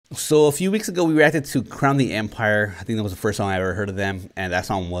So a few weeks ago, we reacted to Crown the Empire. I think that was the first song I ever heard of them, and that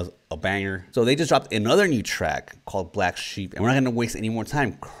song was a banger. So they just dropped another new track called Black Sheep, and we're not gonna waste any more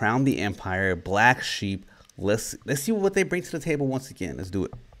time. Crown the Empire, Black Sheep. Let's see what they bring to the table once again. Let's do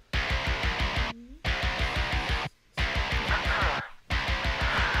it.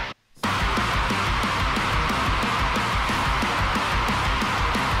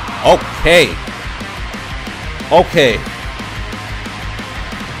 Okay. Okay.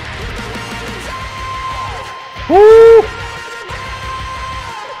 Woo!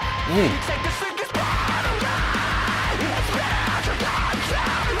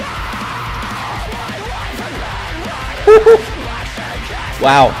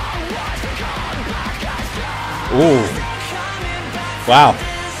 Wow. Ooh. Wow.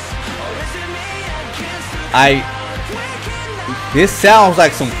 This sounds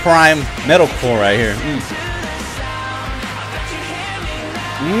like some prime metalcore right here.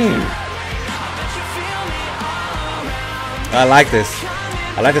 I like this.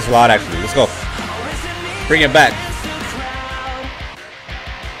 I like this a lot, actually. Let's go. Bring it back.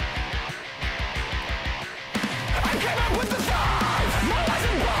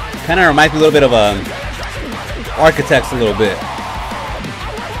 Kind of reminds me a little bit of Architects a little bit.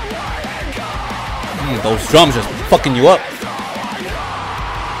 Those drums just fucking you up.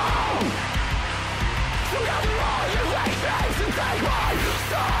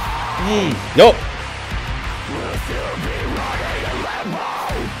 Yup.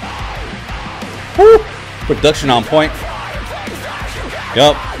 Woo. Production on point.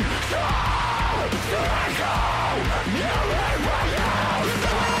 Yup.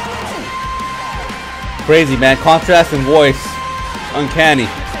 Crazy, man. Contrast in voice. Uncanny.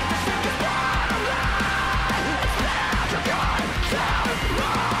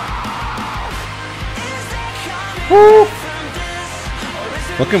 Woo.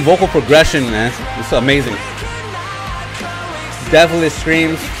 Looking vocal progression, man. It's amazing. Definitely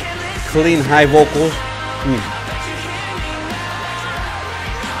screams. Clean high vocals.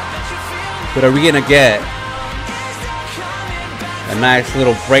 But are we gonna get a nice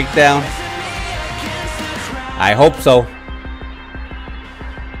little breakdown? I hope so.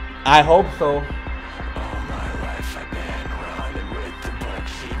 I hope so.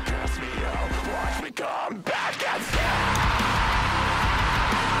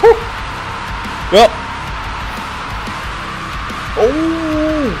 Well.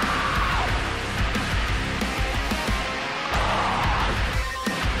 Oh.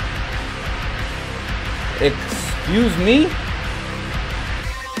 Excuse me?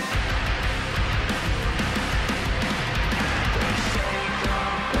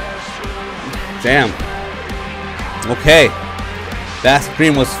 Damn. Okay. That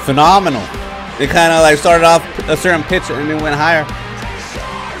scream was phenomenal. It kind of like started off a certain pitch and then went higher.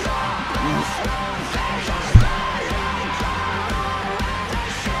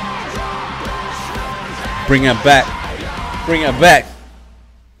 Bring it back. Bring it back.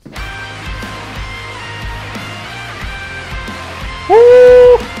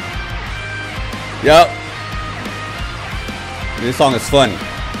 Woo! Yup. This song is fun.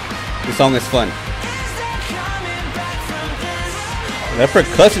 This song is fun. That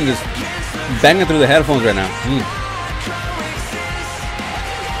percussion is banging through the headphones right now.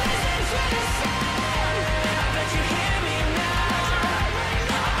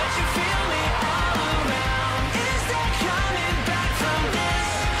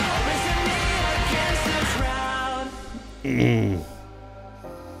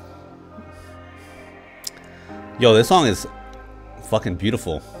 Yo, this song is fucking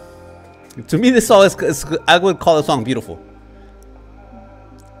beautiful. To me, this song is I would call this song beautiful.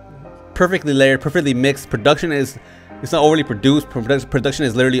 Perfectly layered, perfectly mixed. Production is, it's not overly produced. Production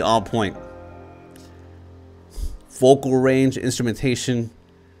is literally on point. Vocal range, instrumentation.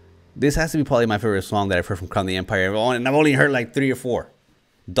 This has to be probably my favorite song that I've heard from Crown the Empire. And I've only heard like 3 or 4.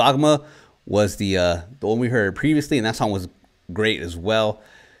 Dogma was the one we heard previously, and that song was great as well.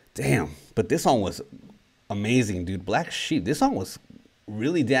 Damn, but this song was amazing, dude. Black Sheep. This song was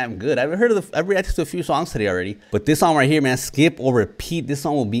really damn good. I've reacted to a few songs today already, but this song right here, man, skip or repeat. This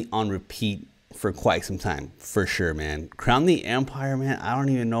song will be on repeat for quite some time, for sure, man. Crown the Empire, man. I don't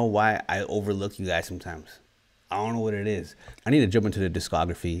even know why I overlook you guys sometimes. I don't know what it is. I need to jump into the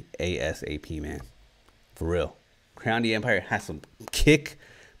discography ASAP, man. For real. Crown the Empire has some kick,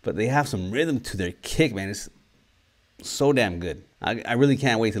 but they have some rhythm to their kick, man. It's so damn good. I really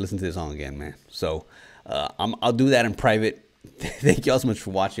can't wait to listen to this song again, man. So I'll do that in private. Thank you all so much for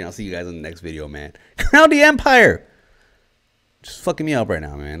watching. I'll see you guys in the next video, man. Crown the Empire. Just fucking me up right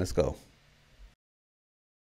now, man. Let's go.